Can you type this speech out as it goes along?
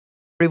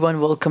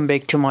Everyone, welcome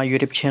back to my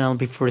YouTube channel.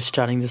 Before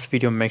starting this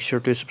video, make sure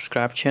to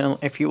subscribe channel.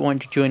 If you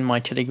want to join my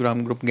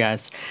Telegram group,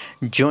 guys,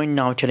 join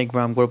now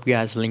Telegram group,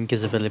 guys. Link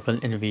is available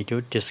in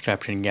video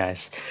description,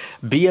 guys.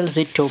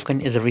 BLZ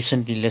token is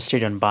recently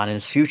listed on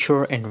Binance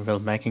Future and will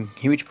making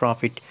huge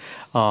profit.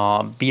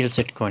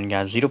 BLZ coin,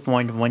 guys,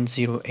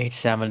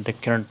 0.1087 the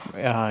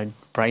current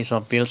price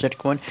of BLZ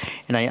coin,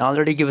 and I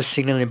already give a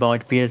signal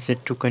about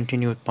BLZ to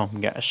continue with pump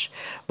gas.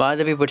 By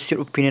the way, what's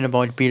your opinion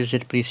about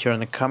BLZ? Please share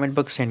in the comment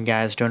box, and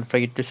guys, don't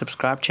forget to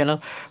subscribe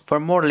channel for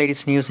more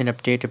latest news and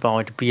update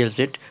about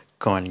BLZ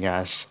coin,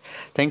 guys.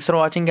 Thanks for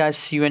watching, guys.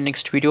 See you in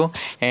next video.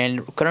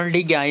 And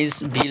currently, guys,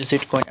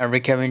 BLZ coin are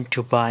recovering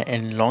to buy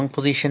in long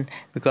position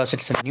because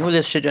it's a new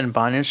listed on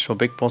Binance, so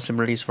big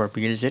possibilities for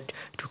BLZ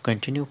to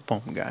continue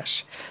pump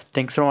gas.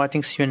 Thanks for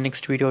watching. See you in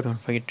next video. Don't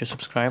forget to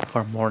subscribe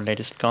for more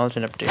latest calls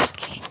and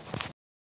updates.